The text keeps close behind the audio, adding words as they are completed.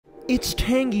It's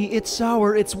tangy, it's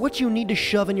sour, it's what you need to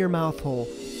shove in your mouth hole.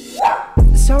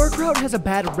 Sauerkraut has a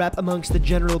bad rep amongst the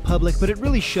general public, but it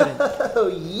really shouldn't. Oh,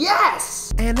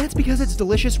 yes! And that's because it's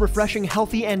delicious, refreshing,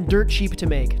 healthy, and dirt cheap to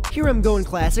make. Here I'm going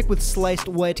classic with sliced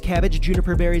white cabbage,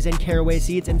 juniper berries, and caraway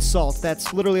seeds, and salt.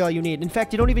 That's literally all you need. In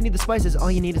fact, you don't even need the spices,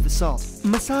 all you need is the salt.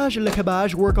 Massage le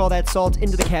cabbage, work all that salt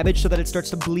into the cabbage so that it starts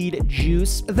to bleed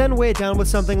juice. Then weigh it down with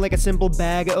something like a simple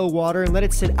bag of water and let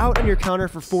it sit out on your counter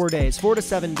for 4 days, 4 to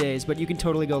 7 days, but you can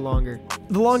totally go longer.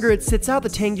 The longer it sits out, the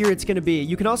tangier it's gonna be.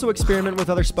 You can also experiment with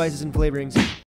other spices and flavorings.